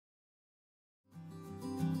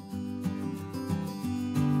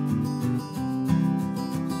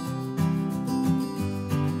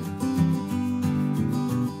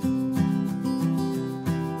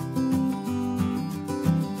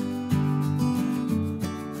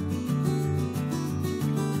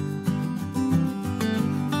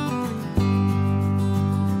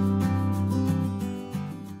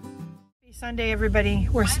Sunday, everybody.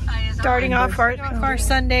 We're starting off our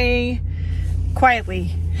Sunday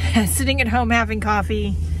quietly, sitting at home having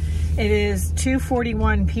coffee. It is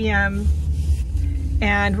 2:41 p.m.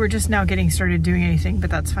 and we're just now getting started doing anything, but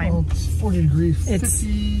that's fine. Well, it's 40 degrees,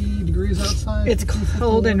 50 degrees outside. It's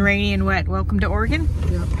cold and rainy and wet. Welcome to Oregon.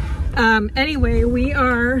 Yeah. Anyway, we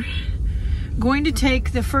are going to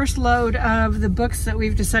take the first load of the books that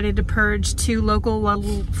we've decided to purge to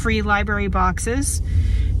local free library boxes,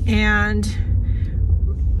 and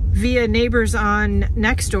via neighbors on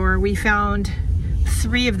Nextdoor we found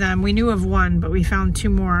 3 of them. We knew of 1, but we found 2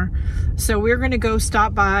 more, so we're going to go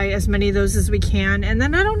stop by as many of those as we can, and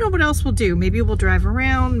then I don't know what else we'll do. Maybe we'll drive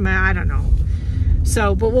around, I don't know.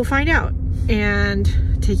 So, but we'll find out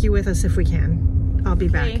and take you with us if we can. I'll be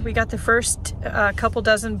back. Okay, we got the first couple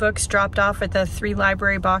dozen books dropped off at the 3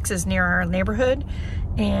 library boxes near our neighborhood,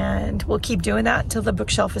 and we'll keep doing that till the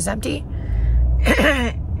bookshelf is empty.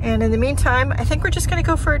 And in the meantime, I think we're just gonna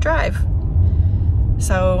go for a drive.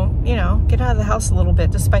 So, you know, get out of the house a little bit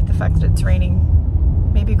despite the fact that it's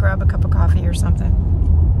raining. Maybe grab a cup of coffee or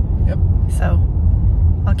something. Yep. So,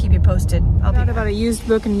 I'll keep you posted. I'll be about a used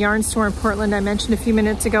book and yarn store in Portland I mentioned a few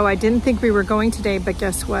minutes ago. I didn't think we were going today, but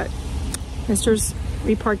guess what? Mister's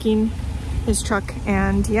reparking his truck,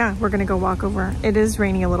 and yeah, we're gonna go walk over. It is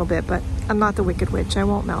raining a little bit, but I'm not the Wicked Witch. I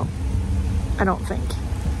won't melt. I don't think.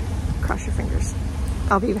 Cross your fingers.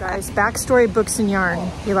 I'll be back. Guys, backstory books and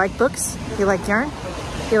yarn. You like books? You like yarn?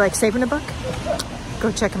 You like saving a book?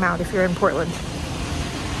 Go check them out if you're in Portland.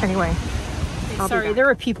 Anyway, sorry, there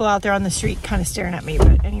were people out there on the street kind of staring at me,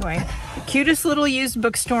 but anyway. Cutest little used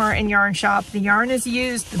bookstore and yarn shop. The yarn is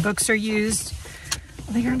used, the books are used.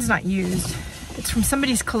 The yarn's not used. It's from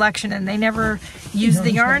somebody's collection and they never use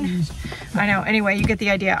the yarn. I know. Anyway, you get the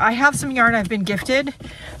idea. I have some yarn I've been gifted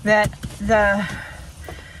that the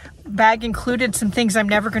bag included some things I'm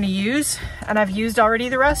never going to use, and I've used already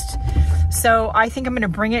the rest. So I think I'm going to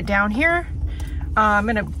bring it down here. I'm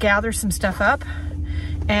going to gather some stuff up,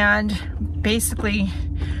 and basically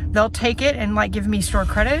they'll take it and like give me store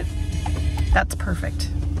credit. That's perfect.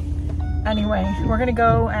 Anyway, we're gonna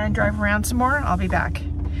go and drive around some more. I'll be back.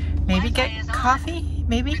 Maybe get coffee,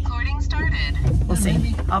 maybe? Recording started. We'll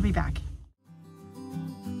see. I'll be back.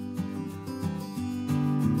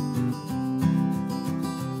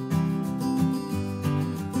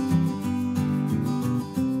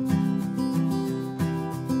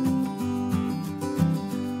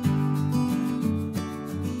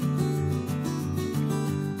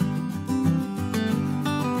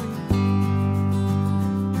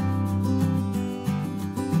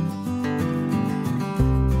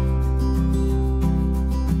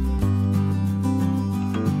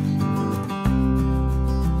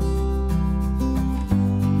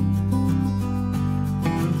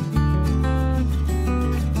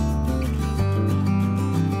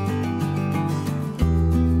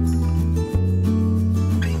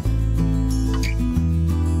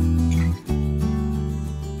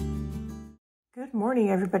 Good morning,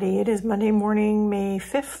 everybody. It is Monday morning, May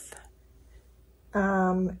 5th,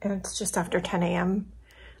 and it's just after 10 a.m.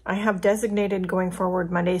 I have designated going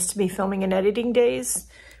forward Mondays to be filming and editing days,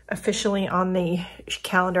 officially on the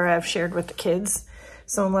calendar I've shared with the kids.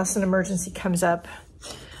 So unless an emergency comes up,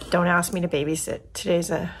 don't ask me to babysit. Today's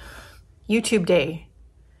a YouTube day.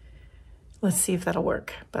 Let's see if that'll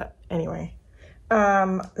work. But anyway,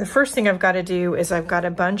 the first thing I've got to do is I've got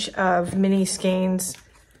a bunch of mini skeins.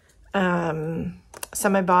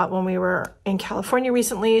 Some I bought when we were in California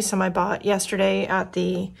recently, some I bought yesterday at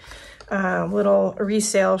the little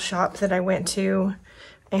resale shop that I went to,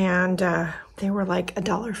 and they were like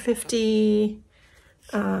 $1.50,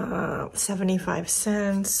 75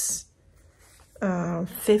 cents,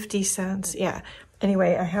 50 cents. Yeah.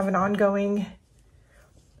 Anyway, I have an ongoing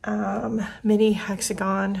mini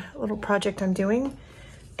hexagon little project I'm doing,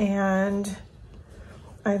 and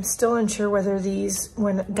I'm still unsure whether these,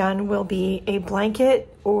 when done, will be a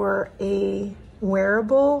blanket or a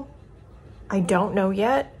wearable. I don't know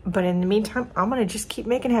yet, but in the meantime, I'm gonna just keep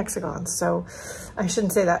making hexagons. So I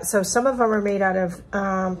shouldn't say that. So some of them are made out of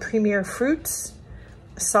Premier Fruits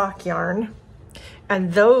sock yarn,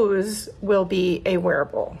 and those will be a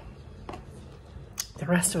wearable. The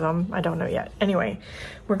rest of them, I don't know yet. Anyway,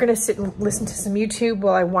 we're gonna sit and listen to some YouTube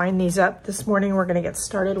while I wind these up. This morning, we're gonna get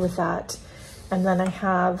started with that. And then I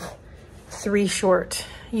have 3 short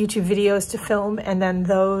YouTube videos to film, and then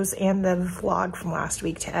those and the vlog from last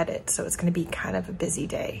week to edit. So it's gonna be kind of a busy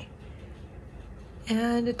day.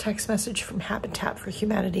 And a text message from Habitat for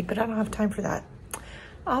Humanity, but I don't have time for that.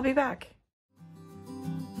 I'll be back.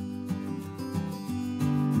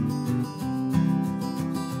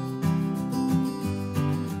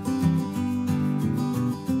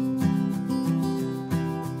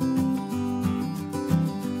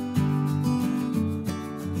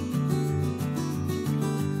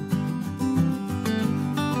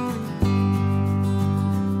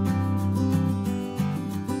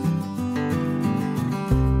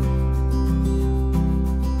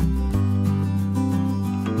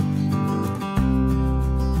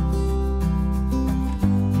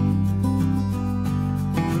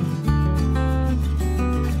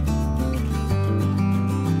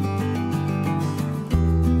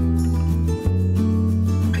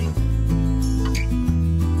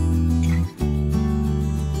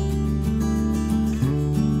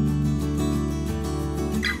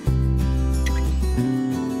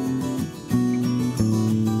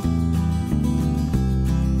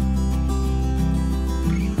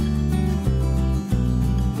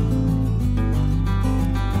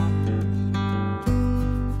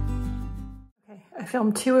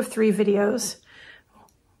 filmed 2 of 3 videos.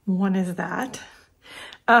 One is that.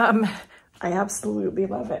 I absolutely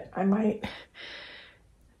love it. I might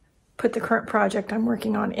put the current project I'm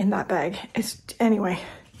working on in that bag. Anyway,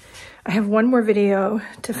 I have 1 more video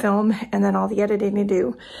to film and then all the editing to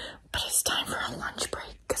do. But it's time for a lunch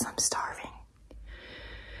break because I'm starving.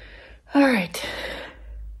 All right.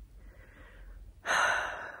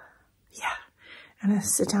 Yeah, I'm gonna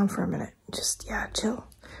sit down for a minute. Just, yeah, chill.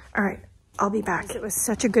 All right, I'll be back. It was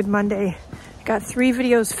such a good Monday. I got 3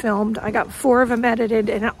 videos filmed. I got 4 of them edited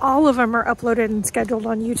and all of them are uploaded and scheduled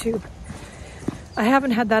on YouTube. I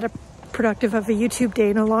haven't had that productive of a YouTube day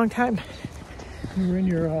in a long time. You were in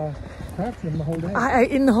your craft room the whole day?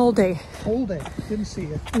 In the whole day. Whole day? Didn't see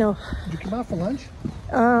you. No. Did you come out for lunch?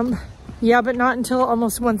 Yeah, but not until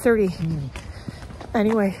almost 1:30.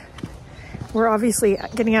 Anyway, we're obviously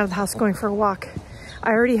getting out of the house, going for a walk.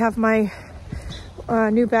 I already have my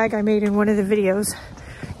new bag I made in one of the videos.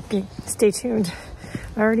 Okay, stay tuned.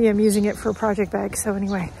 I already am using it for a project bag. So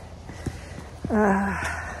anyway,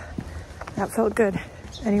 that felt good.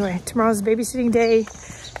 Anyway, tomorrow's babysitting day,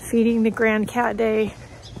 feeding the grand cat day,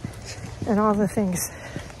 and all the things.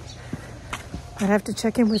 I'd have to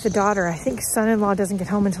check in with the daughter. I think son-in-law doesn't get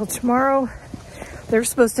home until tomorrow. They're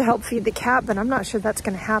supposed to help feed the cat, but I'm not sure that's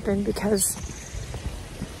going to happen because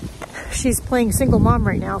she's playing single mom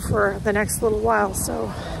right now for the next little while,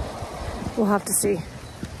 so we'll have to see.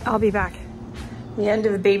 I'll be back. The end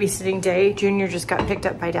of the babysitting day, Junior just got picked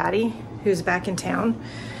up by Daddy, who's back in town,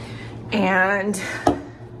 and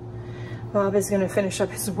Bob is going to finish up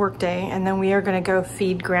his work day, and then we are going to go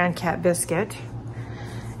feed Grand Cat Biscuit.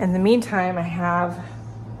 In the meantime, I have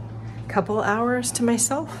a couple hours to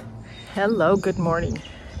myself. Hello, good morning.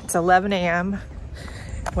 It's 11 a.m.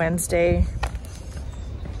 Wednesday,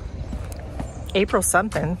 April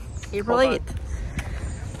something, April 8th.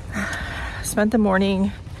 Spent the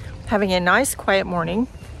morning having a nice quiet morning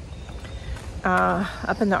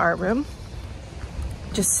up in the art room,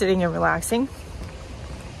 just sitting and relaxing,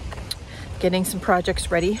 getting some projects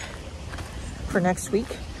ready for next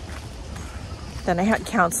week. Then I had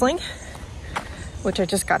counseling, which I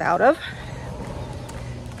just got out of.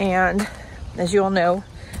 And as you all know,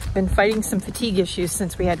 I've been fighting some fatigue issues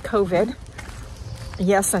since we had COVID.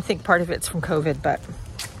 Yes, I think part of it's from COVID, but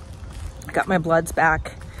I got my bloods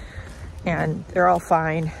back and they're all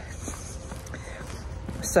fine.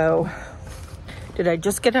 So did I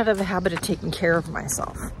just get out of the habit of taking care of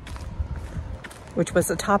myself? Which was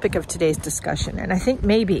the topic of today's discussion. And I think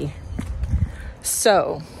maybe.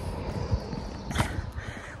 So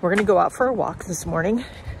we're gonna go out for a walk this morning.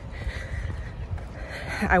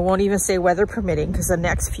 I won't even say weather permitting because the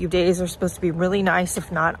next few days are supposed to be really nice,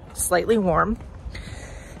 if not slightly warm.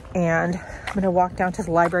 And I'm gonna walk down to the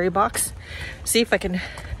library box, see if I can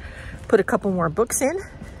put a couple more books in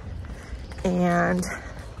and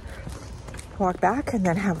walk back and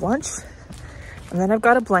then have lunch. And then I've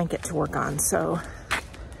got a blanket to work on. So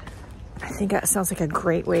I think that sounds like a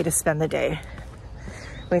great way to spend the day.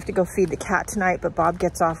 We have to go feed the cat tonight, but Bob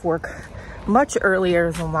gets off work much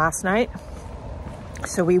earlier than last night.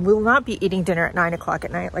 So we will not be eating dinner at 9 o'clock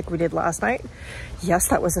at night like we did last night. Yes,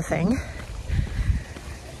 that was a thing.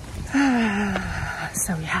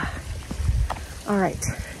 So yeah. All right,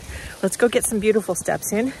 let's go get some beautiful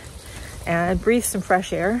steps in and breathe some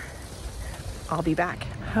fresh air. I'll be back.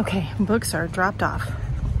 Okay, books are dropped off.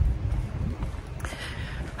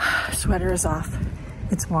 Sweater is off.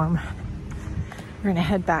 It's warm. We're gonna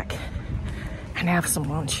head back and have some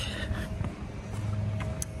lunch.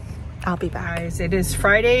 I'll be back. Guys, it is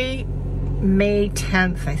Friday, May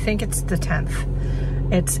 10th. I think it's the 10th.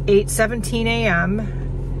 It's 8:17 a.m.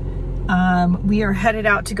 We are headed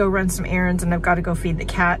out to go run some errands and I've got to go feed the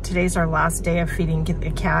cat. Today's our last day of feeding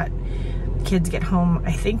the cat. The kids get home,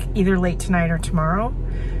 I think, either late tonight or tomorrow.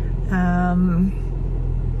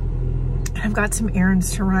 I've got some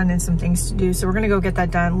errands to run and some things to do, so we're gonna go get that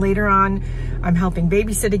done. Later on, I'm helping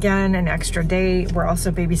babysit again, an extra day. We're also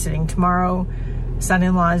babysitting tomorrow.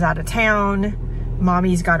 Son-in-law is out of town.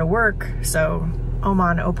 Mommy's gotta work, so Oma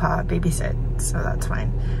and Opa babysit, so that's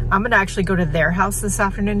fine. I'm gonna actually go to their house this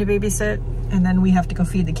afternoon to babysit, and then we have to go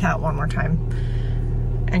feed the cat one more time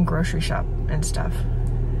and grocery shop and stuff.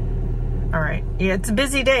 All right, yeah, it's a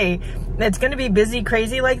busy day. It's gonna be busy,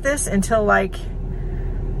 crazy like this until like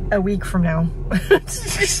a week from now.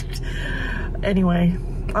 Anyway,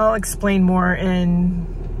 I'll explain more in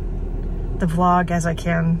the vlog as I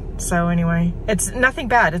can. So anyway, it's nothing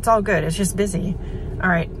bad. It's all good. It's just busy. All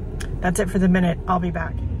right, that's it for the minute. I'll be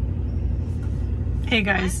back. Hey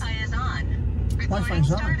guys. Wi-Fi is on.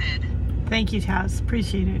 Wi-Fi's on. Thank you, Taz.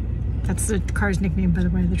 Appreciate it. That's the car's nickname, by the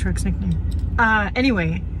way, the truck's nickname.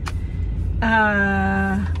 Anyway,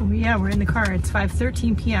 yeah, we're in the car. It's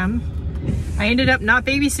 5:13 p.m. I ended up not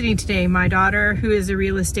babysitting today. My daughter, who is a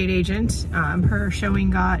real estate agent, her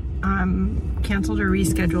showing got canceled or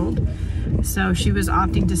rescheduled. So she was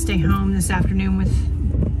opting to stay home this afternoon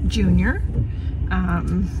with Junior.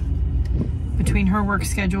 Between her work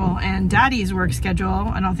schedule and Daddy's work schedule,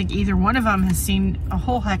 I don't think either one of them has seen a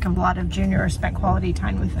whole heck of a lot of Junior or spent quality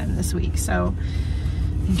time with him this week. So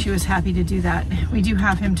I think she was happy to do that. We do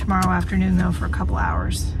have him tomorrow afternoon though for a couple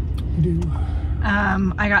hours. We do.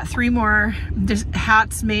 I got 3 more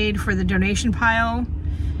hats made for the donation pile,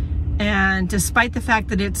 and despite the fact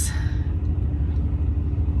that it's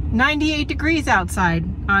 98 degrees outside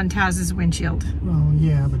on Taz's windshield. Well,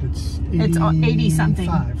 yeah, but it's 80 something,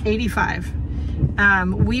 85.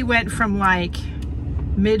 We went from like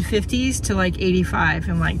mid 50s to like 85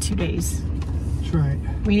 in like 2 days. That's right.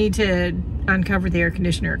 We need to uncover the air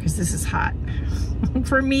conditioner because this is hot.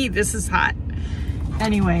 For me, this is hot.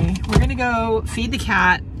 Anyway, we're gonna go feed the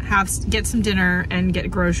cat, get some dinner, and get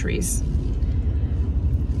groceries.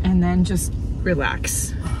 And then just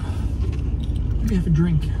relax. We have a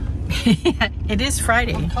drink. It is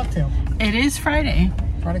Friday. A cocktail. It is Friday.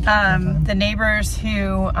 Friday cocktail time. The neighbors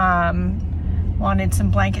who wanted some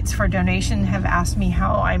blankets for donation have asked me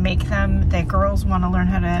how I make them. The girls want to learn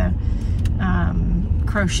how to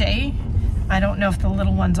crochet. I don't know if the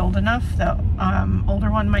little one's old enough. The older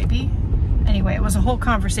one might be. Anyway, it was a whole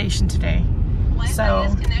conversation today.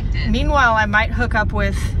 So, meanwhile, I might hook up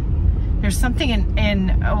with, there's something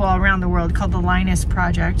well, around the world called the Linus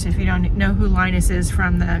Project. If you don't know who Linus is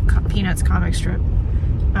from the Peanuts comic strip.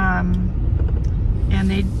 And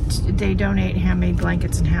they donate handmade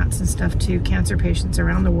blankets and hats and stuff to cancer patients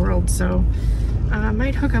around the world. So, I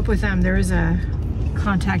might hook up with them. There is a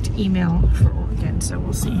contact email for Oregon, so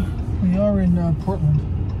we'll see. We are in Portland.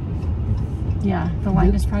 Yeah, the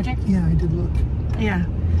Linus Project? Yeah, I did look. Yeah.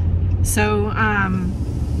 So,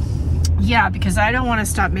 yeah, because I don't want to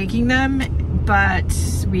stop making them, but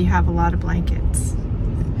we have a lot of blankets.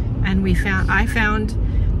 And I found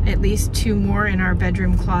at least 2 more in our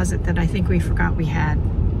bedroom closet that I think we forgot we had.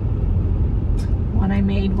 One I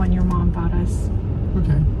made when your mom bought us.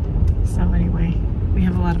 Okay. So anyway, we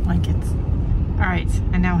have a lot of blankets. All right,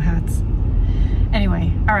 and now hats.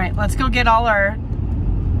 Anyway, all right, let's go get all our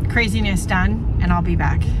craziness done, and I'll be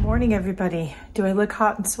back. Morning, everybody. Do I look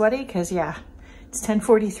hot and sweaty? Because yeah, it's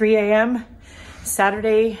 10:43 a.m.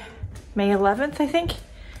 Saturday, May 11th, I think.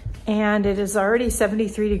 And it is already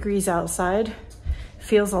 73 degrees outside.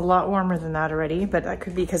 Feels a lot warmer than that already, but that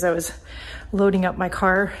could be because I was loading up my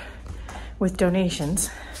car with donations.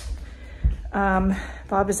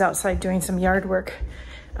 Bob is outside doing some yard work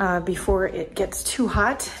before it gets too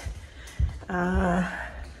hot. I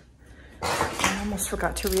almost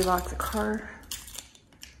forgot to relock the car.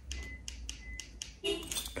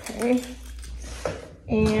 Okay.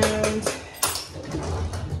 And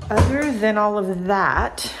other than all of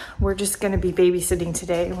that, we're just gonna be babysitting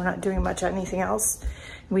today. We're not doing much anything else.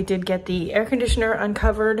 We did get the air conditioner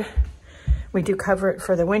uncovered. We do cover it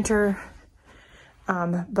for the winter,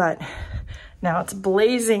 but now it's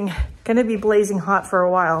blazing, gonna be blazing hot for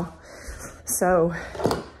a while. So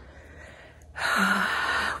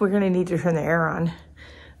we're gonna need to turn the air on.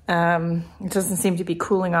 It doesn't seem to be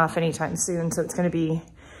cooling off anytime soon, so it's gonna be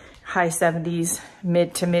high 70s,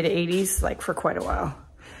 mid to mid 80s, like for quite a while.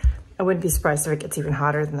 I wouldn't be surprised if it gets even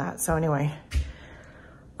hotter than that. So anyway,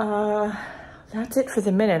 that's it for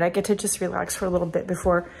the minute. I get to just relax for a little bit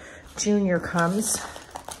before Junior comes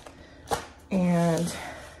and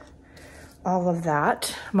all of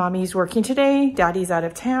that. Mommy's working today, Daddy's out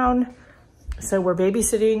of town. So we're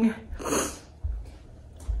babysitting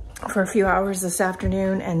for a few hours this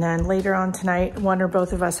afternoon, and then later on tonight, one or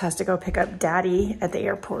both of us has to go pick up Daddy at the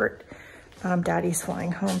airport. Daddy's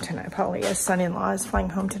flying home tonight. Probably his son-in-law is flying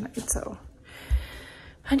home tonight, so.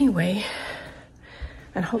 Anyway,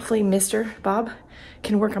 and hopefully Mr. Bob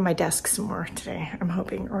can work on my desk some more today, I'm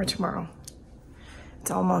hoping, or tomorrow. It's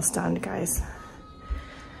almost done, guys.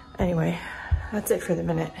 Anyway, that's it for the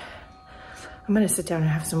minute. I'm gonna sit down and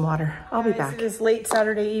have some water. I'll be back. It is late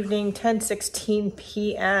Saturday evening, 10:16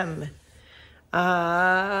 p.m.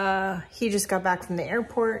 He just got back from the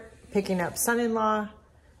airport, picking up son-in-law.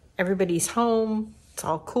 Everybody's home. It's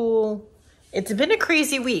all cool. It's been a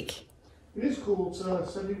crazy week. It is cool.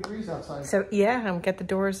 It's 70 degrees outside. So yeah, I've got the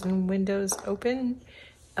doors and windows open.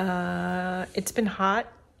 It's been hot,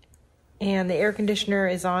 and the air conditioner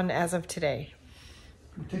is on as of today.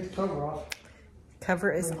 You take the cover off.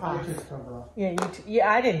 Cover is off. I took the cover off.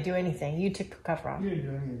 Yeah, I didn't do anything. You took the cover off. You didn't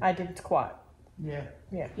do anything. I did squat. Yeah.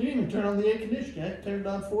 Yeah. You didn't even turn on the air conditioner. I turned it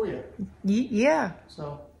on for you. Yeah.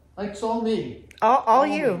 So, like, it's all me. All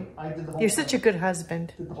you. Me. I did the whole You're thing. such a good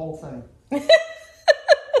husband. Did the whole thing.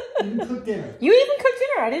 Even cooked dinner. You even cooked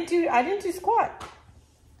dinner. I didn't do squat.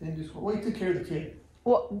 Didn't do well, you took care of the kid.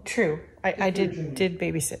 Well, true. I did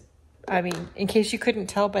babysit. I mean, in case you couldn't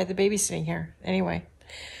tell by the babysitting here. Anyway.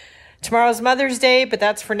 Tomorrow's Mother's Day, but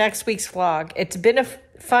that's for next week's vlog. It's been a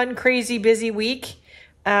fun, crazy, busy week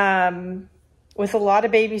with a lot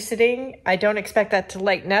of babysitting. I don't expect that to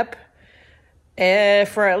lighten up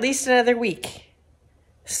for at least another week.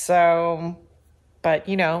 So, but,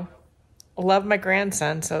 you know, love my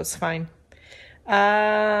grandson, so it's fine.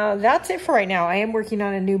 That's it for right now. I am working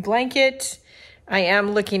on a new blanket. I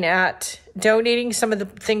am looking at donating some of the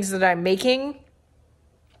things that I'm making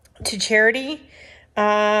to charity.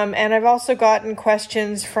 And I've also gotten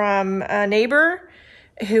questions from a neighbor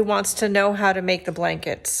who wants to know how to make the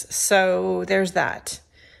blankets. So there's that.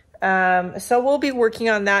 So we'll be working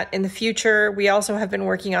on that in the future. We also have been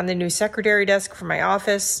working on the new secretary desk for my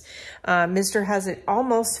office. Mr. has it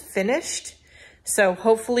almost finished. So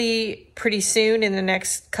hopefully pretty soon in the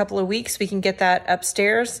next couple of weeks, we can get that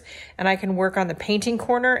upstairs and I can work on the painting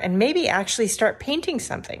corner and maybe actually start painting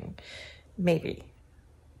something. Maybe.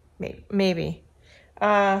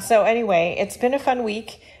 So anyway, it's been a fun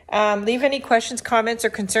week. Leave any questions, comments, or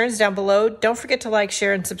concerns down below. Don't forget to like,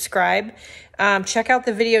 share, and subscribe. Check out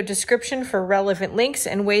the video description for relevant links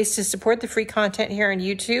and ways to support the free content here on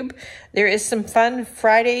YouTube. There is some fun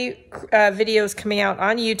Friday videos coming out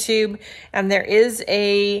on YouTube, and there is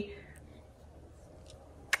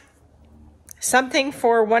something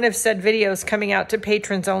for one of said videos coming out to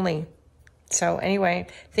patrons only. So anyway,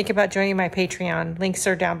 think about joining my Patreon. Links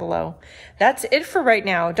are down below. That's it for right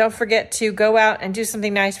now. Don't forget to go out and do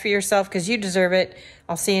something nice for yourself because you deserve it.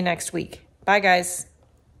 I'll see you next week. Bye, guys.